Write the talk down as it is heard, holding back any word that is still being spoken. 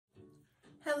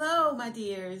Hello, my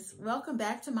dears. Welcome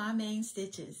back to my main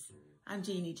stitches. I'm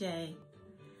Jeannie J.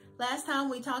 Last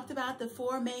time we talked about the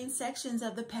 4 main sections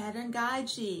of the pattern guide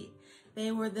sheet.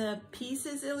 They were the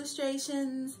pieces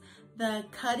illustrations, the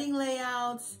cutting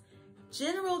layouts,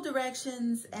 general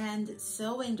directions, and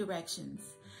sewing directions.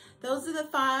 Those are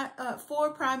the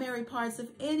 4 primary parts of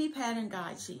any pattern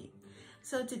guide sheet.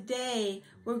 So today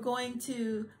we're going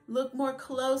to look more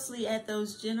closely at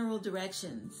those general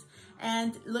directions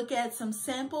and look at some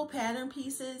sample pattern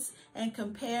pieces and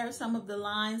compare some of the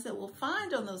lines that we'll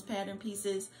find on those pattern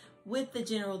pieces with the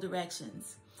general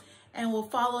directions. And we'll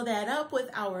follow that up with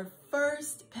our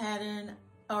first pattern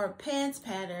or pants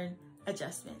pattern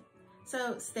adjustment.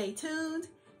 So stay tuned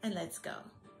and let's go.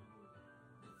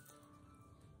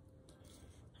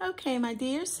 Okay, my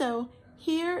dear, so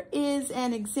here is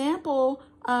an example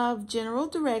of general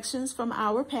directions from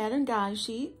our pattern guide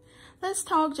sheet. Let's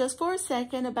talk just for a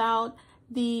second about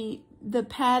the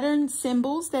pattern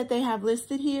symbols that they have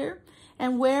listed here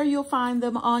and where you'll find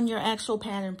them on your actual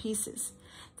pattern pieces.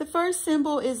 The first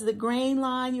symbol is the grain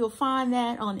line. You'll find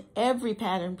that on every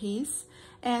pattern piece.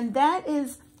 And that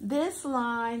is this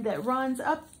line that runs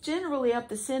up, generally up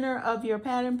the center of your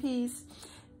pattern piece.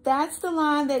 That's the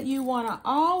line that you want to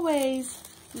always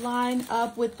line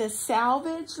up with the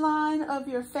salvage line of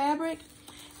your fabric.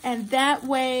 And that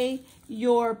way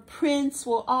your prints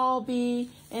will all be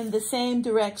in the same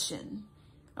direction.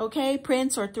 Okay,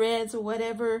 prints or threads or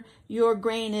whatever your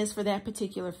grain is for that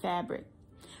particular fabric.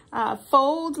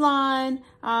 Fold line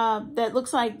that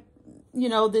looks like, you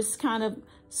know, this kind of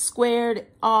squared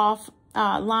off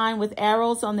line with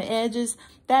arrows on the edges.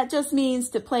 That just means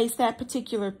to place that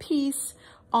particular piece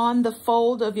on the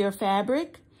fold of your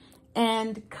fabric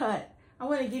and cut. I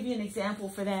want to give you an example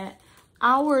for that.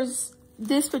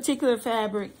 This particular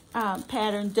fabric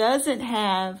pattern doesn't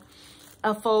have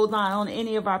a fold line on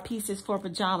any of our pieces for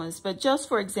pajamas. But just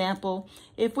for example,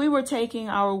 if we were taking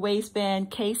our waistband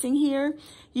casing here,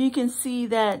 you can see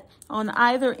that on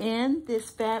either end,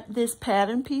 this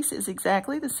pattern piece is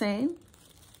exactly the same.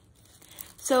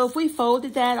 So if we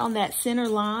folded that on that center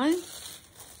line,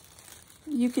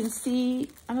 you can see,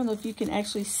 I don't know if you can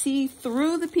actually see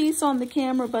through the piece on the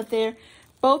camera, but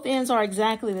both ends are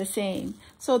exactly the same.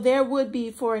 So there would be,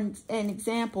 for an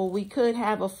example, we could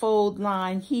have a fold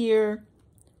line here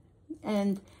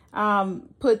and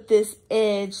put this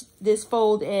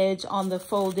fold edge on the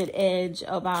folded edge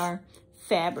of our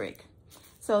fabric.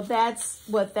 So that's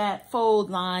what that fold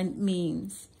line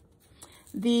means.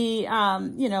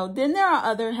 Then there are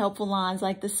other helpful lines,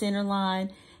 like the center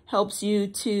line helps you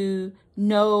to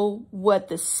know what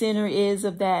the center is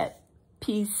of that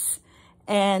piece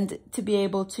and to be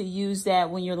able to use that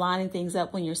when you're lining things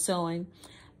up when you're sewing.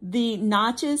 The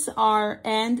notches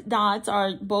and dots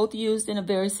are both used in a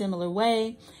very similar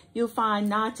way. You'll find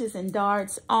notches and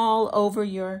darts all over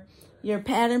your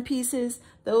pattern pieces.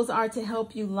 Those are to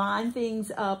help you line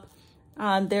things up.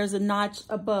 There's a notch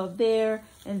above there,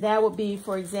 and that would be,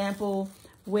 for example,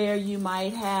 where you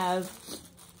might have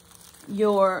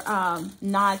your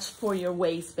notch for your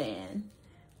waistband.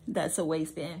 That's a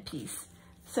waistband piece.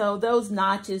 So those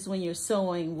notches when you're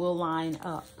sewing will line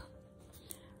up.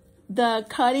 The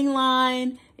cutting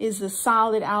line is the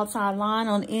solid outside line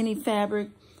on any fabric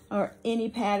or any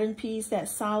pattern piece. That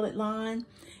solid line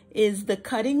is the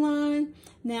cutting line.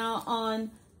 Now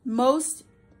on most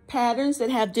patterns that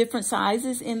have different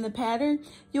sizes in the pattern,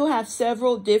 you'll have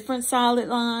several different solid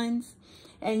lines,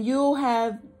 and you'll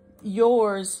have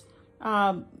yours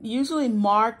usually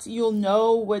marked. You'll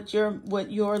know what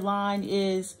your line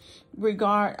is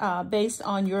based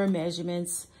on your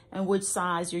measurements and which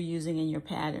size you're using in your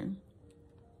pattern.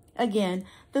 Again,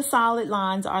 the solid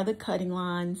lines are the cutting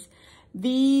lines.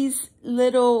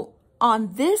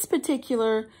 On this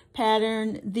particular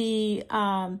pattern, the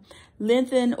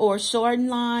lengthen or shorten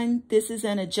line, this is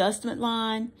an adjustment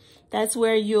line. That's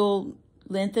where you'll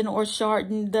lengthen or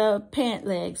shorten the pant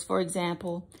legs, for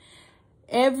example.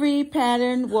 Every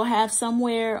pattern will have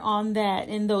somewhere on that,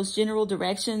 in those general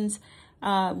directions,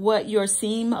 what your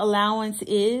seam allowance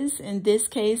is. In this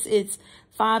case, it's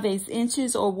 5/8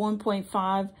 inches or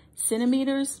 1.5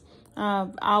 centimeters. I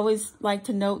always like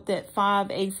to note that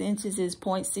 5/8 inches is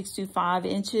 0.625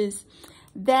 inches.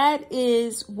 That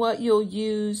is what you'll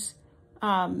use,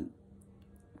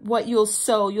 what you'll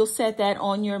sew. You'll set that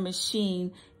on your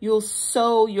machine. You'll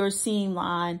sew your seam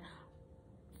line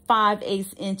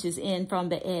 5/8 inches in from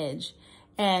the edge.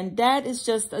 And that is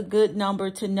just a good number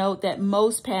to note that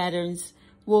most patterns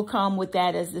will come with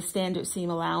that as the standard seam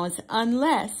allowance,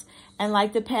 unless, and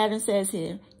like the pattern says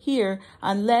here,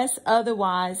 unless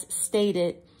otherwise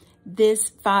stated, this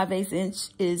 5/8 inch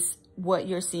is what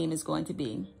your seam is going to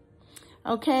be.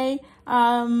 Okay,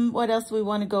 what else do we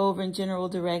want to go over in general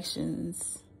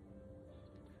directions?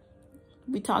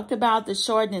 We talked about the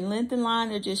shorten and lengthen line.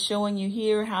 They're just showing you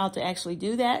here how to actually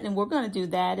do that, and we're going to do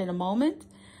that in a moment.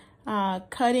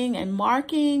 Cutting and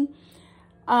marking.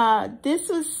 This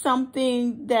was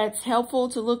something that's helpful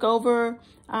to look over.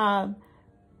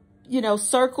 You know,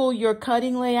 circle your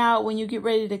cutting layout when you get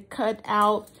ready to cut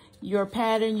out your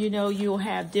pattern. You know, you'll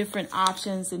have different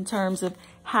options in terms of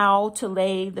how to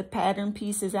lay the pattern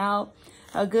pieces out.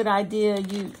 A good idea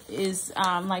is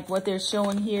like what they're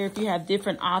showing here. If you have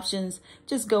different options,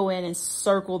 just go in and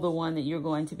circle the one that you're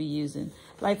going to be using.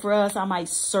 Like for us, I might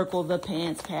circle the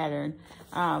pants pattern,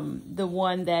 the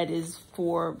one that is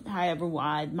for however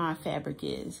wide my fabric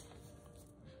is.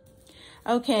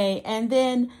 Okay, and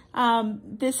then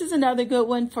this is another good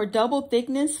one for double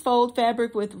thickness. Fold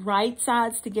fabric with right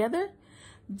sides together.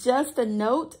 Just a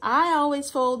note, I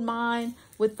always fold mine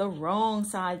with the wrong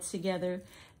sides together,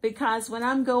 because when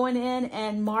I'm going in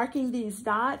and marking these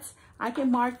dots, I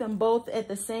can mark them both at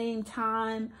the same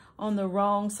time on the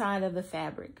wrong side of the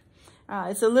fabric.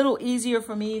 It's a little easier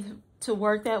for me to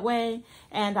work that way,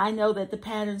 and I know that the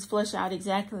patterns flush out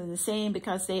exactly the same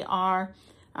because they are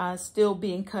still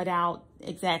being cut out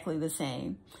exactly the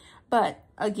same. But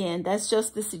again, that's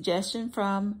just the suggestion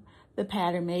from the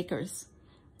pattern makers.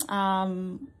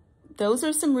 Those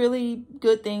are some really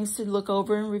good things to look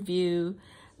over and review.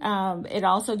 It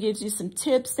also gives you some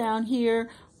tips down here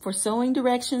for sewing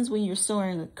directions when you're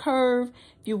sewing a curve.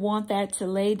 If you want that to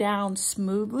lay down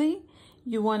smoothly,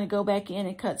 you want to go back in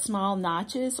and cut small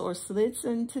notches or slits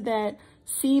into that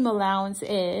seam allowance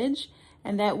edge.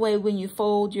 And that way, when you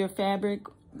fold your fabric,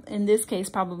 in this case,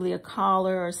 probably a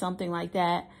collar or something like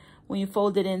that, when you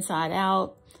fold it inside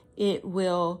out, it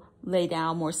will lay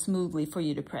down more smoothly for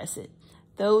you to press it.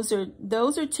 Those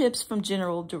are tips from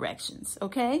general directions,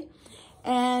 okay?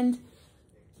 And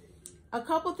a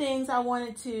couple things I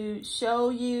wanted to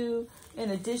show you in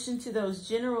addition to those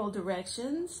general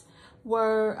directions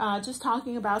were just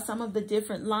talking about some of the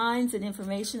different lines and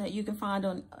information that you can find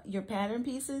on your pattern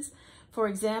pieces. For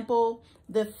example,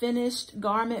 the finished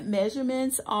garment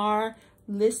measurements are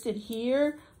listed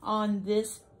here on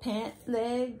this pant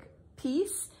leg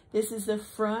piece. This is the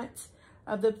front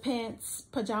of the pants,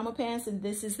 pajama pants, and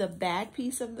this is the back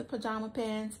piece of the pajama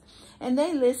pants. And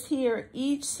they list here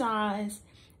each size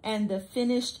and the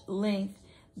finished length.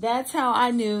 That's how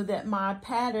I knew that my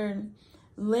pattern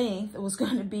length was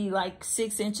going to be like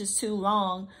 6 inches too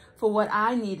long for what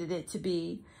I needed it to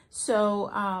be.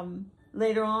 So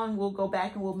later on, we'll go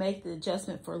back and we'll make the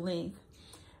adjustment for length.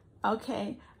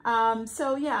 Okay,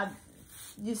 so yeah,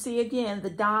 you see again the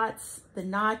dots, the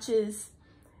notches,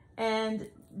 and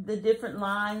the different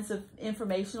lines of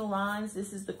informational lines.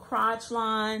 This is the crotch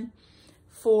line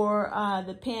for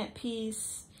the pant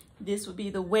piece. This would be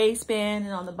the waistband,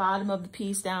 and on the bottom of the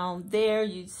piece down there,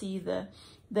 you'd see the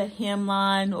hem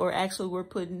line, or actually we're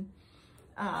putting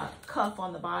cuff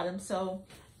on the bottom. So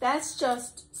that's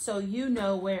just so you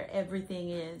know where everything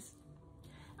is.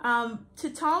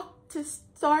 To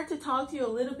start to talk to you a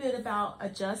little bit about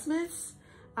adjustments,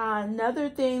 another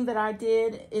thing that I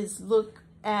did is look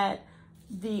at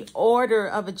the order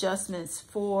of adjustments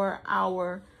for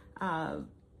our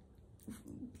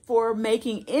for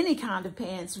making any kind of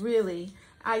pants, really.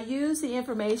 I use the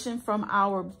information from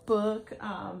our book,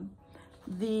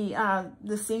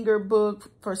 the Singer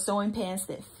book for sewing pants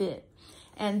that fit.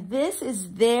 And this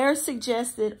is their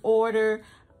suggested order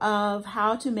of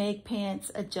how to make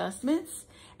pants adjustments.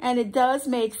 And it does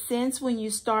make sense when you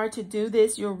start to do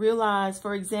this. You'll realize,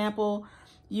 for example,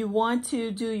 you want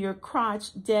to do your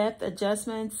crotch depth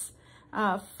adjustments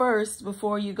first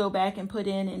before you go back and put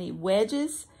in any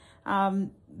wedges,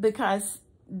 because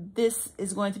this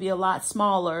is going to be a lot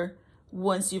smaller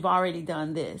once you've already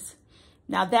done this.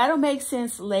 Now that'll make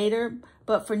sense later,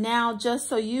 but for now, just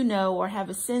so you know or have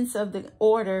a sense of the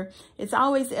order, it's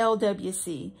always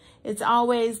LWC. It's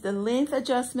always the length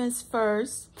adjustments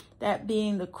first, that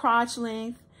being the crotch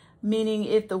length, meaning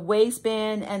if the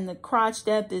waistband and the crotch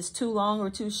depth is too long or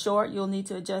too short, you'll need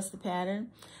to adjust the pattern.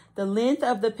 The length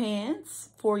of the pants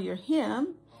for your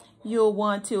hem, you'll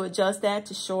want to adjust that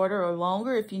to shorter or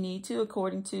longer if you need to,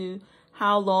 according to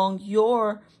how long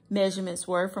your measurements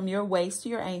were from your waist to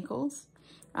your ankles.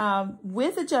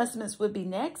 Width adjustments would be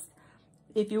next.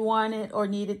 If you wanted or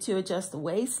needed to adjust the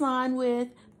waistline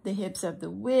width, the hips of the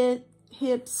width,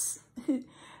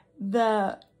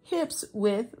 the hips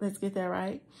width, let's get that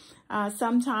right.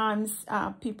 Sometimes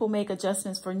people make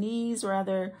adjustments for knees,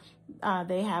 rather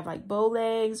they have like bow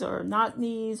legs or knock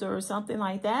knees or something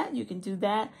like that. You can do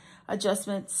that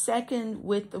adjustment, second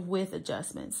with the width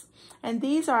adjustments. And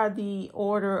these are the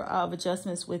order of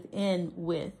adjustments within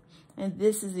width. And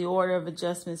this is the order of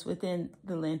adjustments within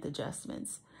the length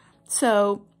adjustments.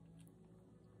 So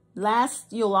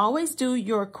last, you'll always do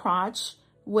your crotch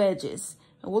wedges.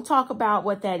 And we'll talk about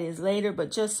what that is later,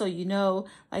 but just so you know,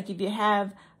 like if you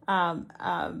have,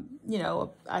 you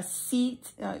know, a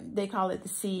seat, they call it the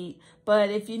seat, but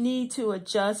if you need to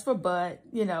adjust for butt,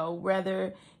 you know,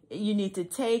 whether you need to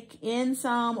take in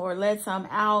some or let some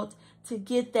out to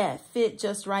get that fit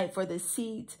just right for the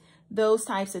seat, those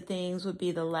types of things would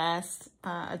be the last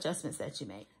adjustments that you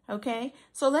make. Okay,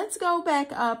 so let's go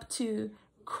back up to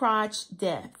crotch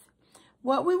depth.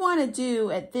 What we want to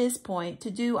do at this point to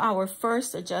do our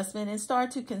first adjustment and start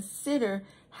to consider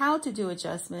how to do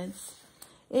adjustments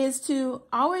is to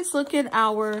always look at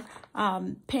our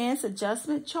pants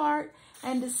adjustment chart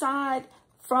and decide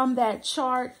from that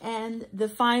chart and the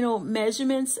final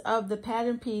measurements of the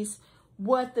pattern piece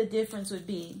what the difference would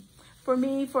be. For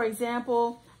me, for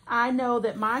example, I know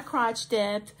that my crotch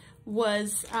depth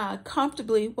was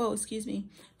comfortably,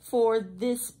 for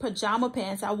this pajama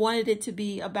pants, I wanted it to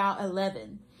be about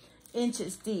 11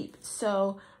 inches deep.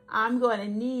 So I'm going to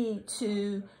need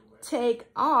to take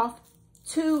off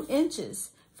 2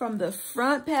 inches from the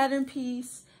front pattern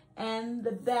piece and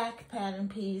the back pattern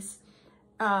piece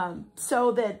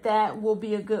so that will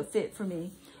be a good fit for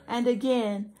me. And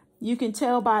again, you can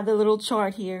tell by the little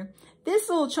chart here. This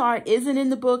little chart isn't in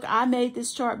the book. I made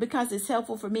this chart because it's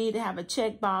helpful for me to have a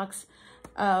checkbox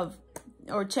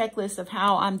or checklist of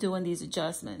how I'm doing these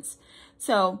adjustments.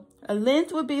 So a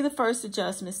length would be the first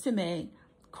adjustments to make,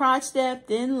 crotch depth,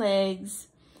 then legs,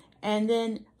 and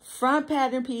then front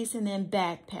pattern piece, and then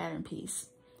back pattern piece.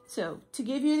 So to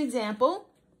give you an example,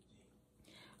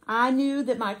 I knew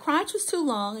that my crotch was too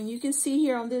long, and you can see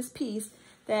here on this piece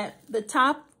that the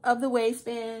top of the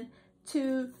waistband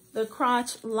to the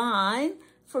crotch line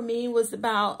for me was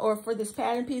about, or for this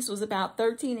pattern piece was about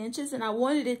 13 inches, and I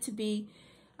wanted it to be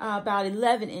about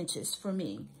 11 inches for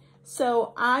me.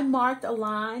 So I marked a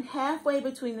line halfway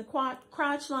between the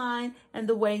crotch line and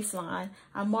the waistline.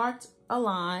 I marked a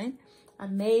line. I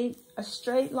made a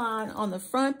straight line on the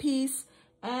front piece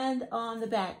and on the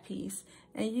back piece.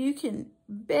 And you can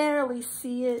barely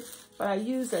see it, but I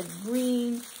used a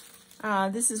green,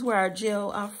 this is where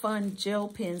our fun gel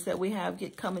pens that we have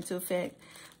come into effect.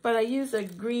 But I used a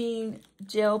green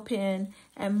gel pen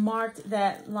and marked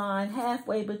that line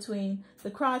halfway between the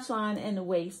crotch line and the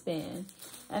waistband.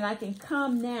 And I can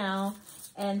come now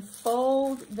and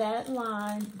fold that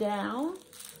line down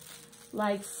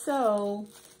like so.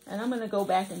 And I'm going to go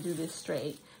back and do this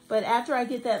straight. But after I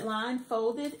get that line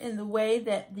folded in the way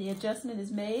that the adjustment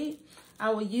is made, I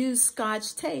will use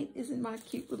Scotch tape. Isn't my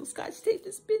cute little Scotch tape?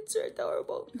 This bits are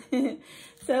adorable.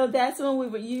 So that's when we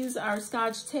would use our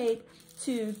Scotch tape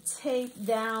to tape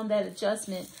down that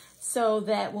adjustment so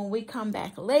that when we come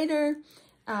back later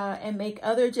and make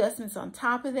other adjustments on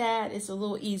top of that, it's a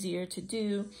little easier to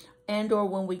do. And or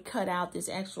when we cut out this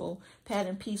actual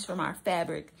pattern piece from our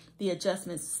fabric, the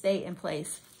adjustments stay in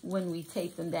place when we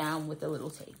tape them down with a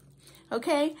little tape.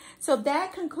 Okay, so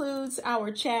that concludes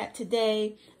our chat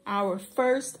today. Our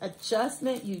first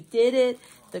adjustment, you did it,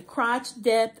 the crotch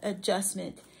depth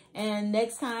adjustment. And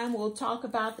next time we'll talk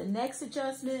about the next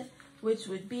adjustment, which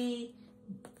would be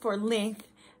for length.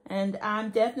 And I'm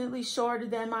definitely shorter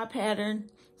than my pattern,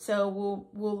 so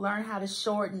we'll learn how to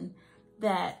shorten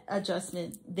that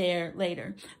adjustment there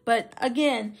later. But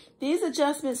again, these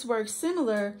adjustments work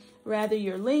similar, whether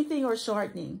you're lengthening or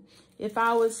shortening. If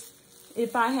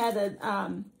I had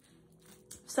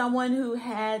someone who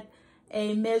had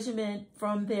a measurement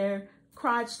from their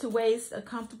crotch to waist, a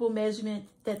comfortable measurement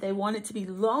that they wanted to be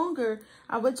longer,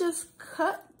 I would just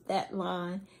cut that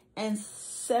line and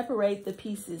separate the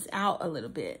pieces out a little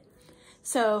bit.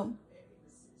 So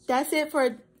that's it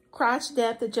for crotch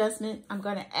depth adjustment. I'm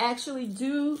going to actually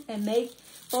do and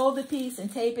fold the piece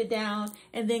and tape it down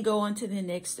and then go on to the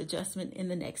next adjustment in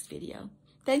the next video.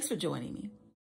 Thanks for joining me.